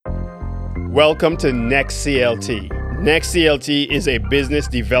Welcome to Next CLT. Next CLT is a business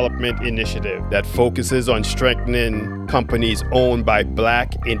development initiative that focuses on strengthening companies owned by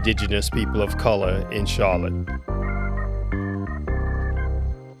Black, Indigenous people of color in Charlotte.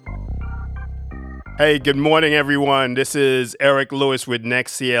 Hey, good morning, everyone. This is Eric Lewis with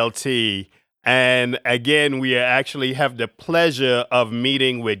Next CLT. And again, we actually have the pleasure of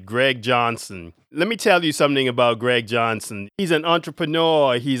meeting with Greg Johnson. Let me tell you something about Greg Johnson. He's an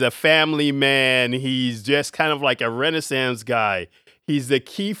entrepreneur. He's a family man. He's just kind of like a Renaissance guy. He's the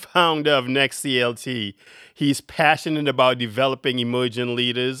key founder of Next CLT. He's passionate about developing emerging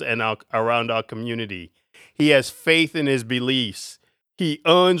leaders around our community. He has faith in his beliefs. He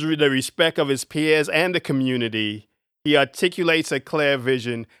earns the respect of his peers and the community. He articulates a clear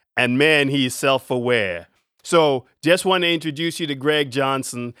vision, and man, he's self-aware. So just want to introduce you to Greg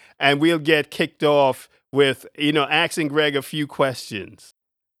Johnson, and we'll get kicked off with, asking Greg a few questions.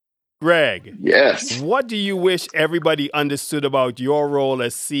 Greg, Yes. what do you wish everybody understood about your role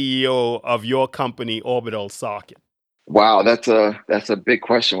as CEO of your company, Orbital Socket? Wow, that's a big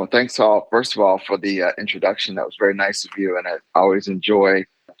question. Well, thanks all first of all for the introduction. That was very nice of you, and I always enjoy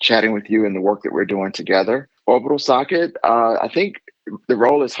chatting with you and the work that we're doing together. Orbital Socket, I think the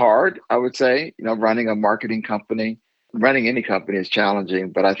role is hard. I would say, running a marketing company, running any company is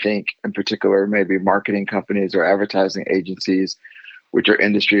challenging, but I think in particular maybe marketing companies or advertising agencies, which are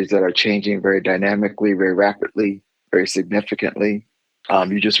industries that are changing very dynamically, very rapidly, very significantly.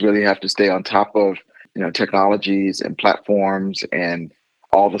 You just really have to stay on top of technologies and platforms and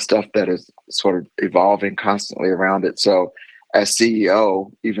all the stuff that is sort of evolving constantly around it. So as CEO,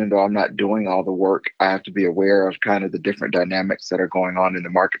 even though I'm not doing all the work, I have to be aware of kind of the different dynamics that are going on in the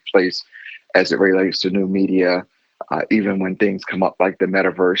marketplace as it relates to new media. Even when things come up like the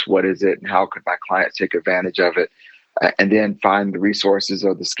metaverse, what is it and how could my clients take advantage of it? And then find the resources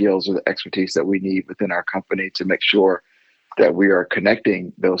or the skills or the expertise that we need within our company to make sure that we are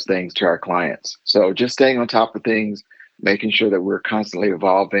connecting those things to our clients. So just staying on top of things, making sure that we're constantly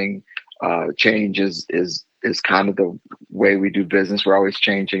evolving. Change is kind of the way we do business. We're always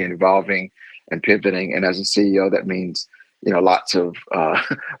changing and evolving and pivoting. And as a CEO, that means lots of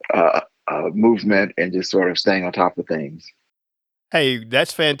movement and just sort of staying on top of things. Hey,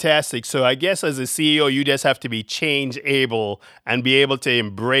 that's fantastic. So I guess as a CEO, you just have to be change able and be able to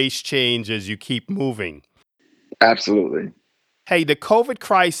embrace change as you keep moving. Absolutely. Hey, the COVID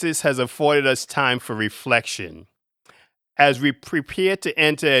crisis has afforded us time for reflection. As we prepare to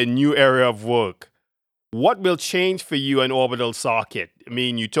enter a new era of work, what will change for you in Orbital Socket? I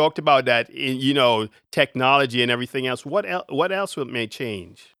mean, you talked about that in, technology and everything else. What else may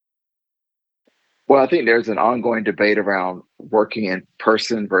change? Well, I think there's an ongoing debate around working in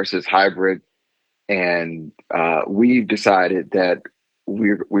person versus hybrid. And we've decided that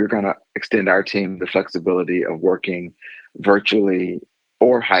we're going to extend our team the flexibility of working virtually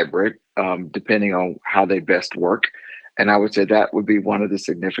or hybrid, depending on how they best work. And I would say that would be one of the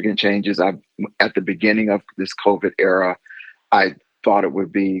significant changes. At the beginning of this COVID era, I thought it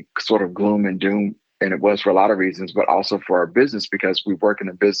would be sort of gloom and doom, and it was for a lot of reasons, but also for our business because we work in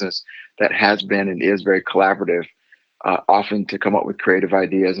a business that has been and is very collaborative, often to come up with creative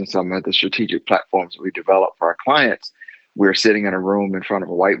ideas and some of the strategic platforms we develop for our clients. We're sitting in a room in front of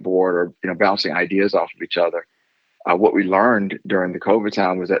a whiteboard or bouncing ideas off of each other. What we learned during the COVID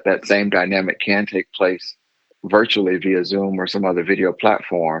time was that that same dynamic can take place virtually via Zoom or some other video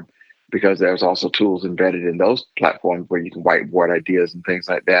platform, because there's also tools embedded in those platforms where you can whiteboard ideas and things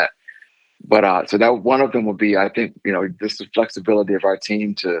like that. But so that one of them will be, I think, this is flexibility of our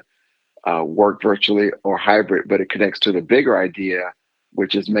team to work virtually or hybrid, but it connects to the bigger idea,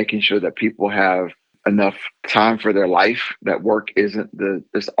 which is making sure that people have enough time for their life, that work isn't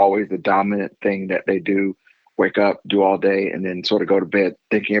it's always the dominant thing that they do, wake up, do all day, and then sort of go to bed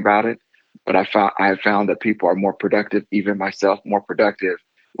thinking about it. But I have found that people are more productive, even myself, more productive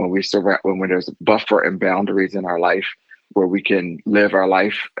when when there's a buffer and boundaries in our life where we can live our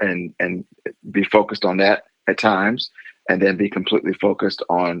life and be focused on that at times, and then be completely focused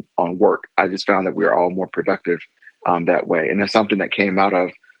on work. I just found that we're all more productive that way, and that's something that came out of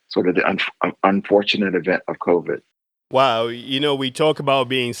sort of the unfortunate event of COVID. Wow, we talk about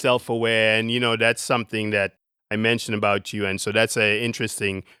being self-aware, and that's something that I mentioned about you, and so that's an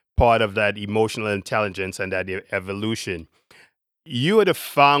interesting part of that emotional intelligence and that evolution. You are the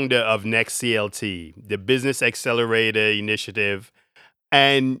founder of Next CLT, the Business Accelerator Initiative,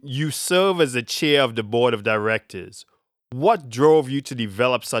 and you serve as the chair of the board of directors. What drove you to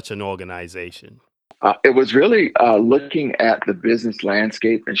develop such an organization? It was really looking at the business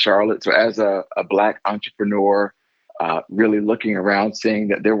landscape in Charlotte. So as a Black entrepreneur, really looking around, seeing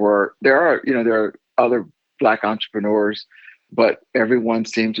that there are other Black entrepreneurs, but everyone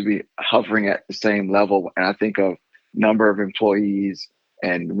seemed to be hovering at the same level. And I think of number of employees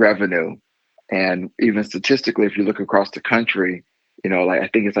and revenue, and even statistically, if you look across the country, like I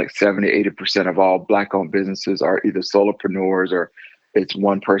think it's like 70, 80% of all Black-owned businesses are either solopreneurs or it's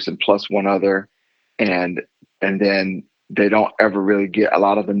one person plus one other, and and then they don't ever really get. A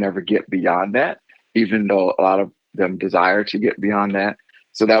lot of them never get beyond that, even though a lot of them desire to get beyond that.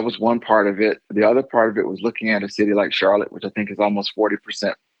 So that was one part of it. The other part of it was looking at a city like Charlotte, which I think is almost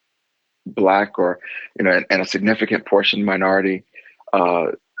 40% Black, or and a significant portion minority.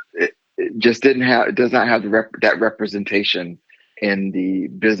 It just didn't have it does not have that representation in the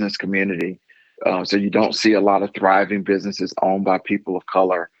business community. So you don't see a lot of thriving businesses owned by people of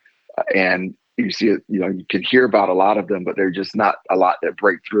color, and you see it. You can hear about a lot of them, but they're just not a lot that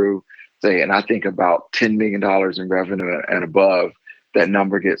break through. Say, and I think about $10 million in revenue and above, that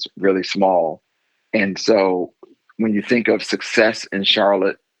number gets really small. And so when you think of success in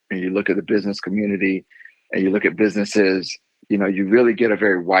Charlotte, and you look at the business community, and you look at businesses, you really get a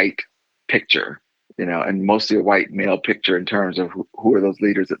very white picture, and mostly a white male picture in terms of who are those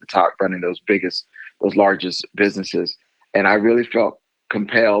leaders at the top running those largest businesses. And I really felt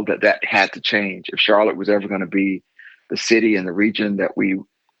compelled that that had to change. If Charlotte was ever going to be the city and the region that we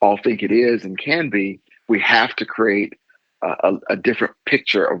all think it is and can be, we have to create a different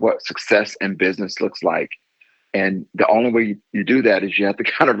picture of what success in business looks like. And the only way you do that is you have to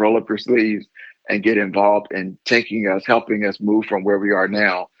kind of roll up your sleeves and get involved in helping us move from where we are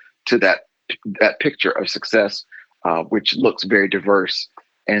now to that picture of success, which looks very diverse.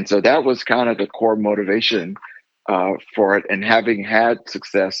 And so that was kind of the core motivation for it. And having had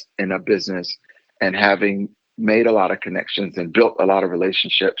success in a business and having made a lot of connections and built a lot of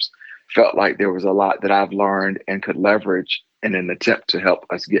relationships, felt like there was a lot that I've learned and could leverage in an attempt to help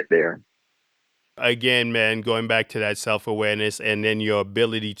us get there. Again, man, going back to that self awareness and then your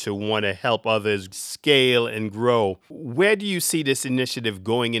ability to want to help others scale and grow. Where do you see this initiative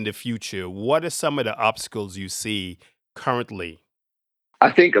going in the future? What are some of the obstacles you see currently?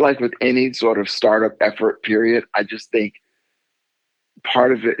 I think, like with any sort of startup effort, period, I just think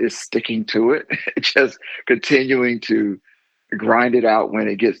part of it is sticking to it, just continuing to grind it out when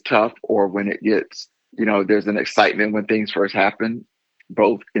it gets tough, or when it gets, there's an excitement when things first happen,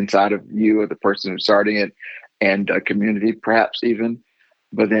 both inside of you or the person who's starting it and a community, perhaps even.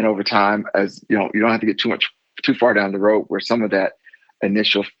 But then over time, as you don't have to get too far down the road where some of that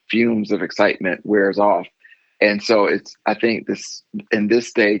initial fumes of excitement wears off. And so I think this in this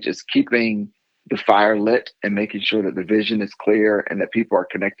stage is keeping the fire lit and making sure that the vision is clear and that people are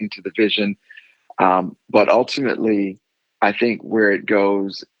connecting to the vision. But ultimately, I think where it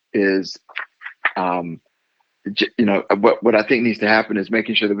goes is, um, what I think needs to happen is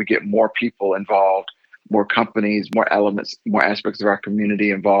making sure that we get more people involved, more companies, more elements, more aspects of our community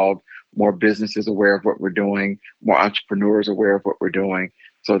involved, more businesses aware of what we're doing, more entrepreneurs aware of what we're doing,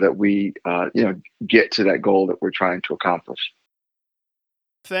 so that we, get to that goal that we're trying to accomplish.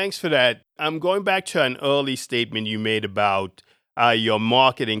 Thanks for that. I'm going back to an early statement you made about your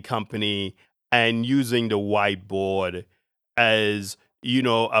marketing company and using the whiteboard as,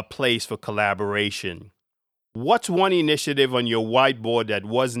 a place for collaboration. What's one initiative on your whiteboard that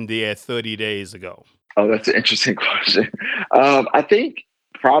wasn't there 30 days ago? Oh, that's an interesting question. I think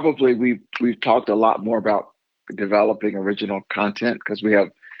probably we've talked a lot more about developing original content, because we have,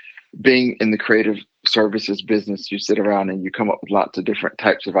 being in the creative services business, you sit around and you come up with lots of different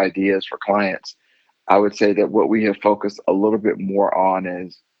types of ideas for clients. I would say that what we have focused a little bit more on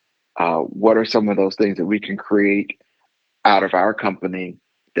is, what are some of those things that we can create out of our company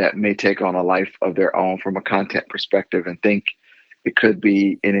that may take on a life of their own from a content perspective, and think it could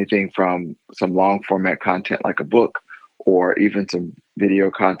be anything from some long format content like a book, or even some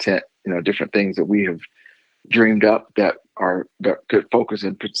video content, different things that we have dreamed up that could focus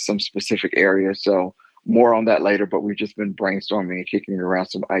in some specific areas. So more on that later, but we've just been brainstorming and kicking around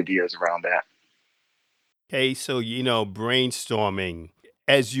some ideas around that. Okay, so, brainstorming.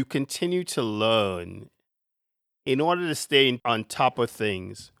 As you continue to learn, in order to stay on top of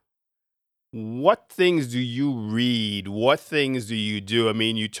things, what things do you read? What things do you do? I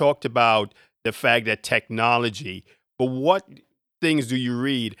mean, you talked about the fact that technology, but what things do you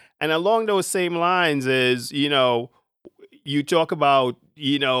read? And along those same lines is, you talk about,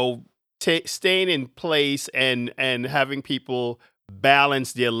 staying in place and having people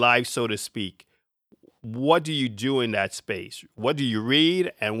balance their life, so to speak. What do you do in that space? What do you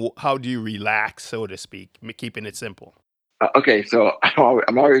read, and how do you relax, so to speak? Keeping it simple. Okay, so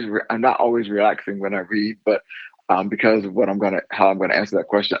I'm not always relaxing when I read, but because of how I'm gonna answer that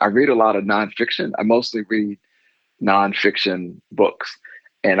question. I read a lot of nonfiction. I mostly read nonfiction books,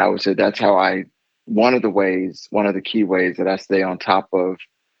 and I would say that's how I one of the key ways that I stay on top of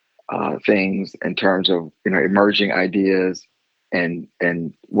things in terms of emerging ideas and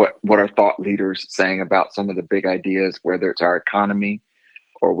what are thought leaders saying about some of the big ideas, whether it's our economy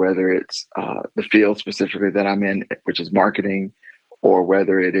or whether it's the field specifically that I'm in, which is marketing, or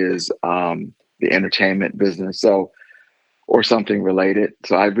whether it is the entertainment business. So or something related.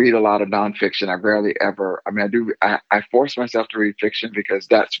 So I read a lot of nonfiction. I rarely ever, I mean, I do, I force myself to read fiction because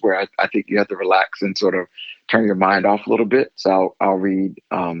that's where I think you have to relax and sort of turn your mind off a little bit. So I'll read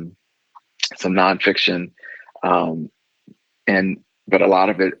some nonfiction. Um, and, but a lot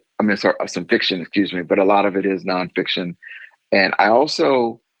of it, I mean, sorry, some fiction, excuse me, but a lot of it is nonfiction. And I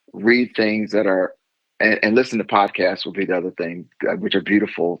also read things that are, and listen to podcasts will be the other thing, which are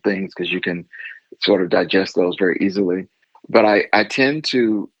beautiful things because you can sort of digest those very easily. But I tend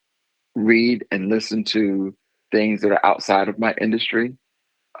to read and listen to things that are outside of my industry.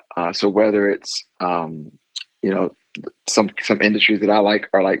 So whether it's you know some industries that I like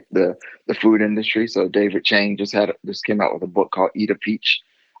are like the food industry. So David Chang just came out with a book called Eat a Peach.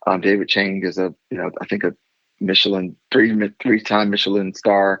 David Chang is a I think a Michelin three-time Michelin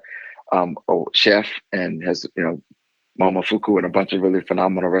star chef, and has Momofuku and a bunch of really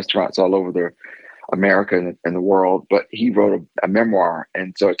phenomenal restaurants all over America and the world. But he wrote a memoir,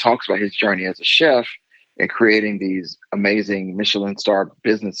 and so it talks about his journey as a chef and creating these amazing Michelin star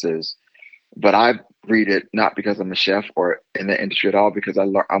businesses. But I read it not because I'm a chef or in the industry at all, because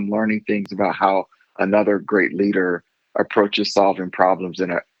I'm learning things about how another great leader approaches solving problems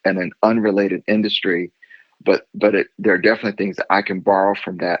in an unrelated industry. There are definitely things that I can borrow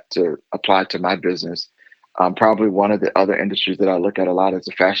from that to apply to my business. Probably one of the other industries that I look at a lot is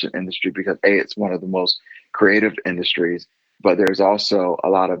the fashion industry because it's one of the most creative industries, but there's also a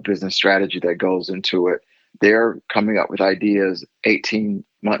lot of business strategy that goes into it. They're coming up with ideas 18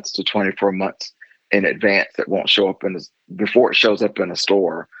 months to 24 months in advance that won't show up before it shows up in a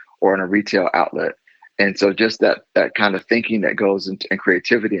store or in a retail outlet. And so just that kind of thinking that goes into and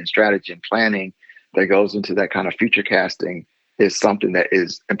creativity and strategy and planning that goes into that kind of future casting is something that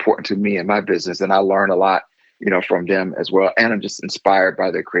is important to me in my business. And I learn a lot, from them as well. And I'm just inspired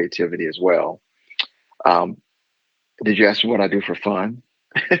by their creativity as well. Um, did you ask me what I do for fun?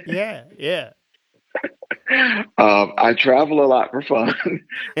 Yeah, yeah. I travel a lot for fun.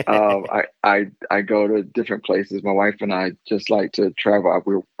 I go to different places. My wife and I just like to travel.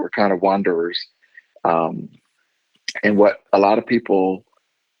 We're kind of wanderers. Um, and what a lot of people,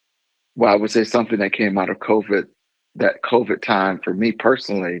 well, I would say something that came out of COVID, that COVID time for me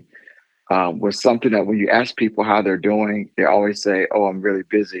personally, was something that when you ask people how they're doing, they always say, "Oh, I'm really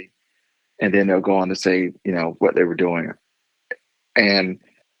busy," and then they'll go on to say, what they were doing. And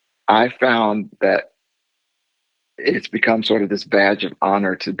I found that it's become sort of this badge of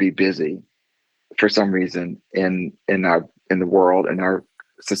honor to be busy for some reason in the world, in our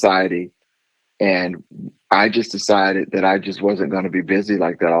society. And I just decided that I just wasn't going to be busy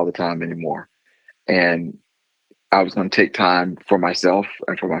like that all the time anymore. And I was going to take time for myself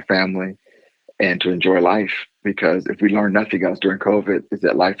and for my family and to enjoy life. Because if we learned nothing else during COVID, is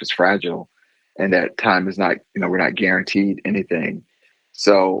that life is fragile and that time is not, we're not guaranteed anything.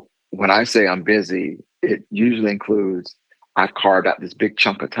 So when I say I'm busy, it usually includes I've carved out this big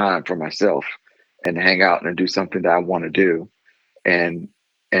chunk of time for myself and to hang out and do something that I want to do. And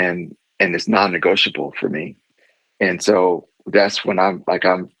and it's non-negotiable for me. And so that's when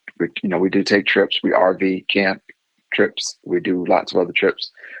we do take trips. We RV camp trips. We do lots of other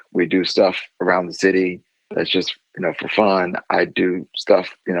trips. We do stuff around the city that's just, for fun. I do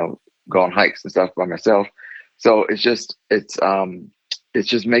stuff, go on hikes and stuff by myself. So it's just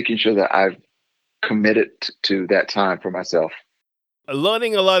making sure that I've committed to that time for myself.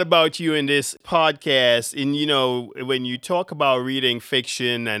 Learning a lot about you in this podcast. And, when you talk about reading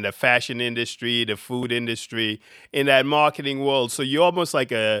fiction and the fashion industry, the food industry, in that marketing world, so you're almost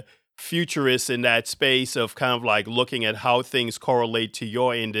like a futurist in that space of kind of like looking at how things correlate to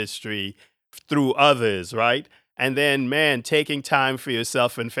your industry through others, right? And then, man, taking time for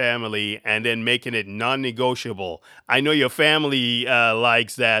yourself and family and then making it non negotiable. I know your family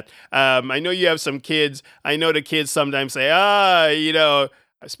likes that. I know you have some kids. I know the kids sometimes say, I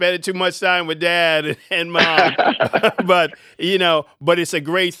spent too much time with dad and mom. But it's a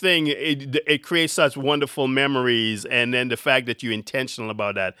great thing. It creates such wonderful memories. And then the fact that you're intentional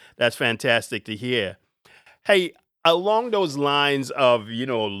about that, that's fantastic to hear. Hey, along those lines of,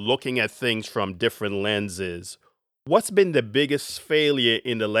 looking at things from different lenses, what's been the biggest failure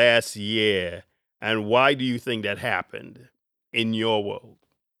in the last year? And why do you think that happened in your world?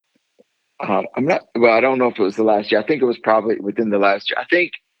 I'm not, well, I don't know if it was the last year. I think it was probably within the last year. I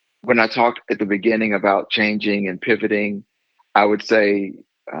think when I talked at the beginning about changing and pivoting, I would say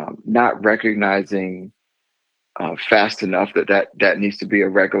not recognizing fast enough that needs to be a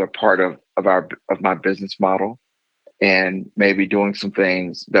regular part of my business model, and maybe doing some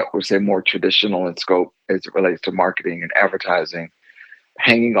things that would say more traditional in scope as it relates to marketing and advertising,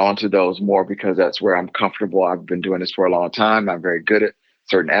 hanging on to those more because that's where I'm comfortable. I've been doing this for a long time. I'm very good at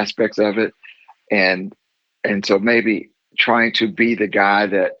certain aspects of it, and so maybe trying to be the guy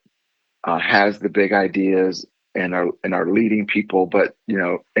that has the big ideas and are leading people, but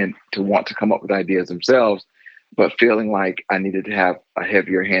and to want to come up with ideas themselves, but feeling like I needed to have a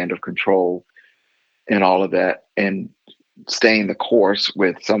heavier hand of control in all of that, and staying the course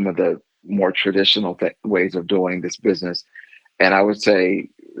with some of the more traditional ways of doing this business. And I would say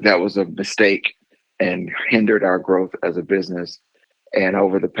that was a mistake and hindered our growth as a business. And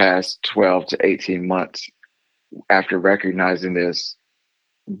over the past 12 to 18 months, after recognizing this,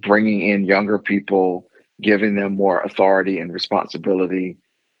 bringing in younger people, giving them more authority and responsibility,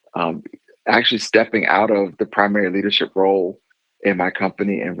 um, actually stepping out of the primary leadership role in my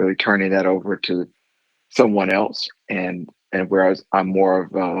company and really turning that over to someone else. And whereas I'm more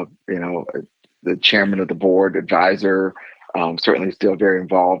of the chairman of the board, advisor, certainly still very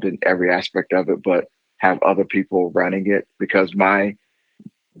involved in every aspect of it, but have other people running it because my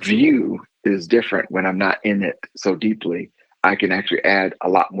view is different when I'm not in it so deeply. I can actually add a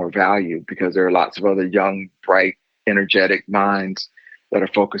lot more value because there are lots of other young, bright, energetic minds that are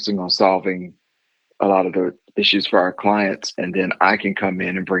focusing on solving a lot of the issues for our clients. And then I can come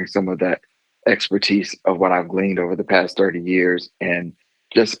in and bring some of that expertise of what I've gleaned over the past 30 years and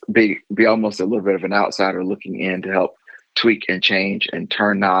just be almost a little bit of an outsider looking in to help tweak and change and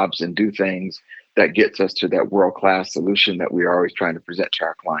turn knobs and do things that gets us to that world class solution that we're always trying to present to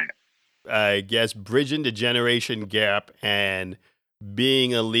our client. I guess bridging the generation gap and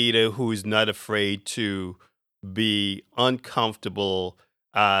being a leader who's not afraid to be uncomfortable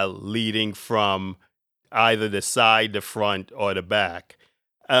leading from either the side, the front, or the back.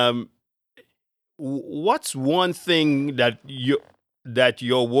 Um, what's one thing that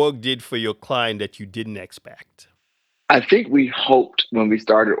your work did for your client that you didn't expect? I think we hoped when we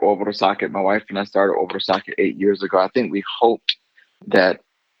started Orbital Socket, my wife and I started Orbital Socket 8 years ago. I think we hoped that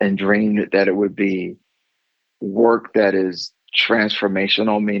and dreamed that it would be work that is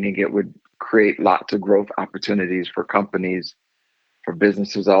transformational, meaning it would create lots of growth opportunities for companies, for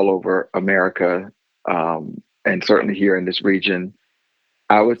businesses all over America, and certainly here in this region.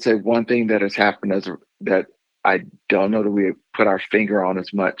 I would say one thing that has happened that I don't know that we put our finger on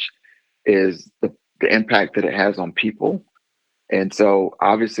as much is the impact that it has on people. And so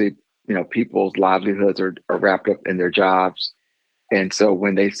obviously, people's livelihoods are wrapped up in their jobs. And so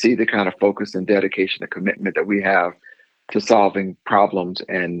when they see the kind of focus and dedication and commitment that we have to solving problems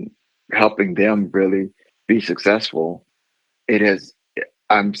and helping them really be successful, it has,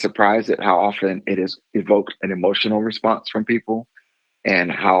 I'm surprised at how often it has evoked an emotional response from people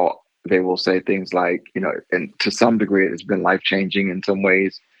and how they will say things like, and to some degree, it has been life changing in some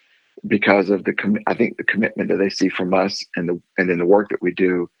ways because of I think the commitment that they see from us and then the work that we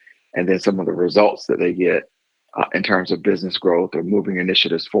do, and then some of the results that they get in terms of business growth or moving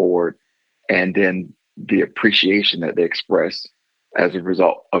initiatives forward, and then the appreciation that they express as a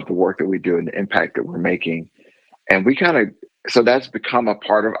result of the work that we do and the impact that we're making. And we kind of so that's become a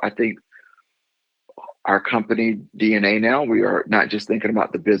part of, I think, our company DNA now. We are not just thinking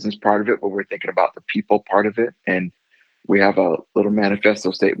about the business part of it, but we're thinking about the people part of it. And we have a little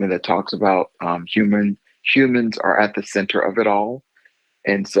manifesto statement that talks about humans are at the center of it all.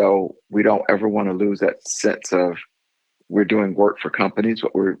 And so we don't ever want to lose that sense of we're doing work for companies,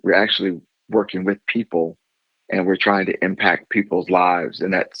 but we're actually working with people, and we're trying to impact people's lives.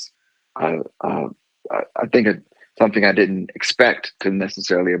 And that's, uh, uh, I think, something I didn't expect to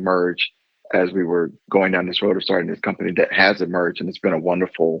necessarily emerge as we were going down this road of starting this company that has emerged. And it's been a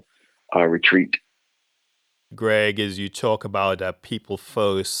wonderful retreat. Greg, as you talk about a people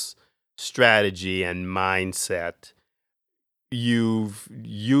first strategy and mindset, you've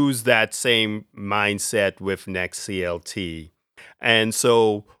used that same mindset with Next CLT. And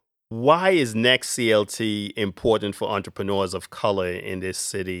so, why is Next CLT important for entrepreneurs of color in this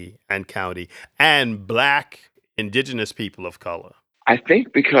city and county and Black Indigenous people of color? I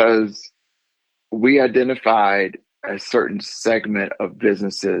think because we identified a certain segment of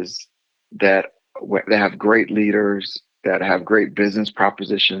businesses that that have great leaders, that have great business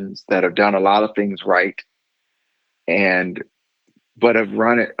propositions, that have done a lot of things right, and but have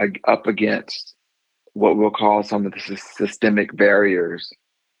run it up against. what we'll call some of the systemic barriers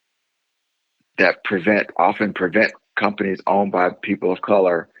that often prevent companies owned by people of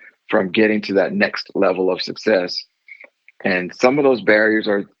color from getting to that next level of success. And some of those barriers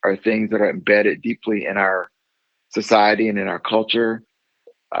are things that are embedded deeply in our society and in our culture.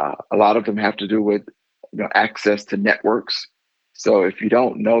 A lot of them have to do with access to networks. So if you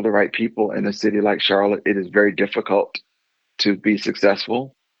don't know the right people in a city like Charlotte, it is very difficult to be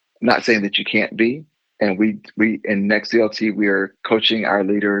successful. I'm not saying that you can't be. And we in Next CLT we are coaching our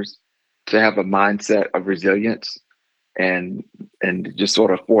leaders to have a mindset of resilience and just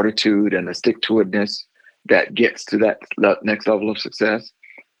sort of fortitude and a stick to itness that gets to that next level of success.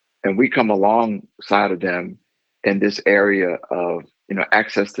 And we come alongside of them in this area of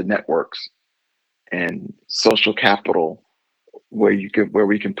access to networks and social capital where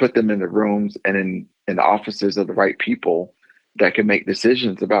we can put them in the rooms and in the offices of the right people that can make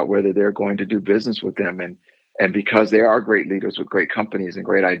decisions about whether they're going to do business with them. And because they are great leaders with great companies and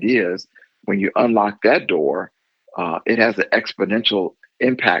great ideas, when you unlock that door, it has an exponential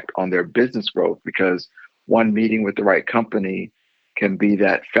impact on their business growth, because one meeting with the right company can be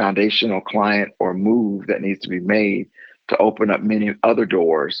that foundational client or move that needs to be made to open up many other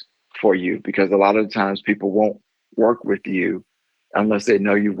doors for you, because a lot of the times people won't work with you unless they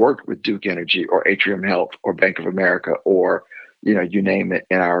know you worked with Duke Energy or Atrium Health or Bank of America, or you name it,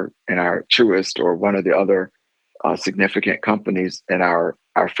 in our Truist or one of the other significant companies in our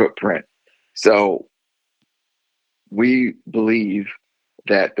footprint. So we believe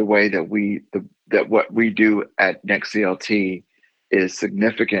that the way that that what we do at Next CLT is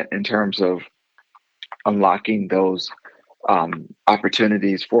significant in terms of unlocking those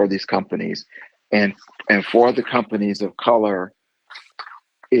opportunities for these companies, and for the companies of color.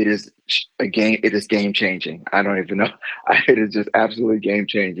 It is it is game changing. I don't even know. It is just absolutely game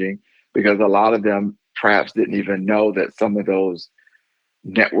changing, because a lot of them perhaps didn't even know that some of those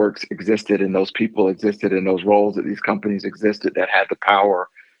networks existed and those people existed and those roles that these companies existed that had the power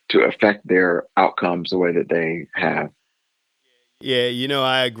to affect their outcomes the way that they have. Yeah,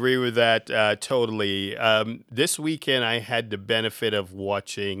 I agree with that totally. This weekend, I had the benefit of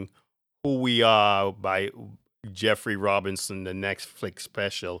watching Who We Are by Jeffrey Robinson, the Netflix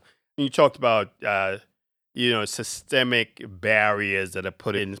special. You talked about, systemic barriers that are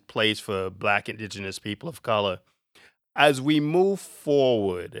put in place for Black, Indigenous people of color. As we move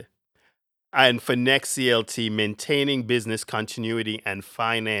forward, and for Next CLT, maintaining business continuity and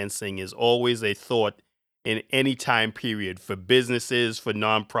financing is always a thought in any time period for businesses, for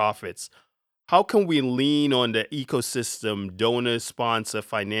nonprofits. How can we lean on the ecosystem, donors, sponsor,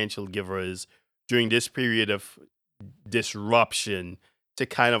 financial givers during this period of disruption to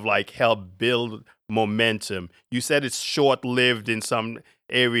kind of like help build momentum? You said it's short lived in some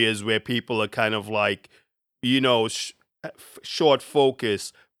areas where people are kind of like, you know, sh- short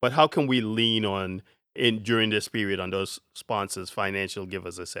focus, but how can we lean on in during this period on those sponsors, financial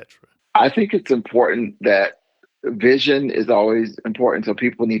givers, etc.? I think it's important that vision is always important. So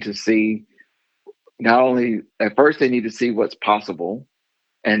people need to see, not only at first they need to see what's possible,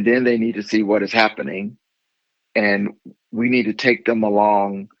 and then they need to see what is happening, and we need to take them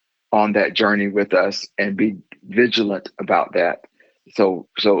along on that journey with us and be vigilant about that. So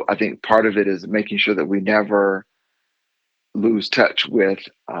I think part of it is making sure that we never lose touch with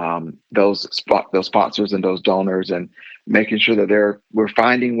those sponsors and those donors, and making sure that we're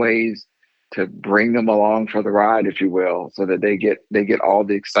finding ways to bring them along for the ride, if you will, so that they get all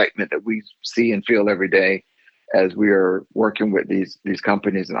the excitement that we see and feel every day as we are working with these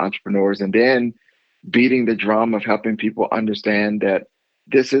companies and entrepreneurs. And then beating the drum of helping people understand that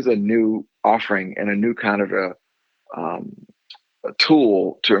this is a new offering and a new kind of um, a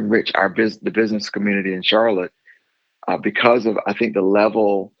tool to enrich the business community in Charlotte, because of, I think, the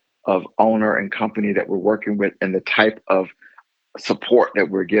level of owner and company that we're working with and the type of support that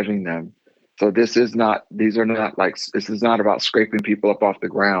we're giving them. So this is not about scraping people up off the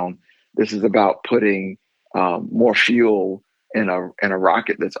ground. This is about putting more fuel in a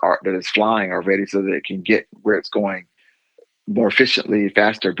rocket that is flying already, so that it can get where it's going more efficiently,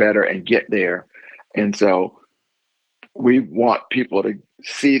 faster, better, and get there. And so we want people to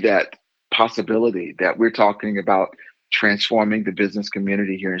see that possibility, that we're talking about transforming the business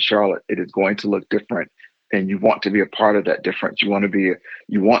community here in Charlotte. It is going to look different, and you want to be a part of that difference. You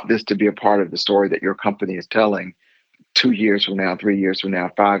want this to be a part of the story that your company is telling 2 years from now, 3 years from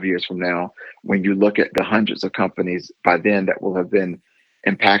now, 5 years from now, when you look at the hundreds of companies by then that will have been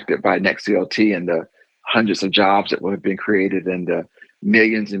impacted by Next CLT, and the hundreds of jobs that will have been created, and the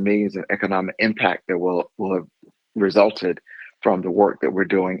millions and millions of economic impact that will have resulted from the work that we're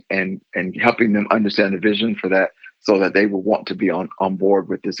doing, and helping them understand the vision for that, so that they will want to be on board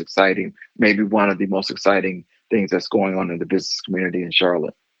with this exciting, maybe one of the most exciting things that's going on in the business community in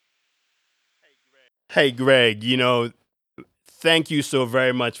Charlotte. Hey, Greg, thank you so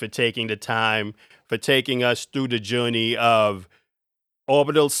very much for taking the time, for taking us through the journey of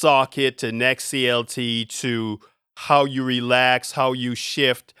orbital socket to next CLT to how you relax, how you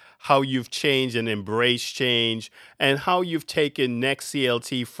shift, how you've changed and embraced change, and how you've taken next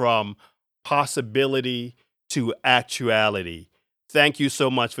CLT from possibility to actuality. Thank you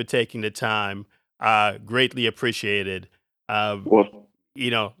so much for taking the time. Greatly appreciated. Uh, Well,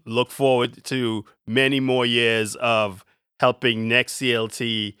 look forward to many more years of helping next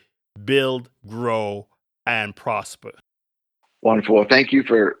CLT build, grow, and prosper. wonderful. Well, thank you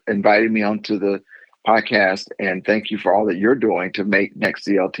for inviting me onto the podcast, and thank you for all that you're doing to make Next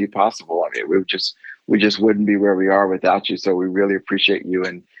CLT possible. I mean, we just wouldn't be where we are without you. So we really appreciate you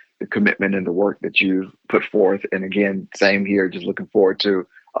and the commitment and the work that you put forth. And again, same here. Just looking forward to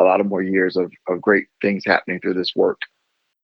a lot of more years of great things happening through this work.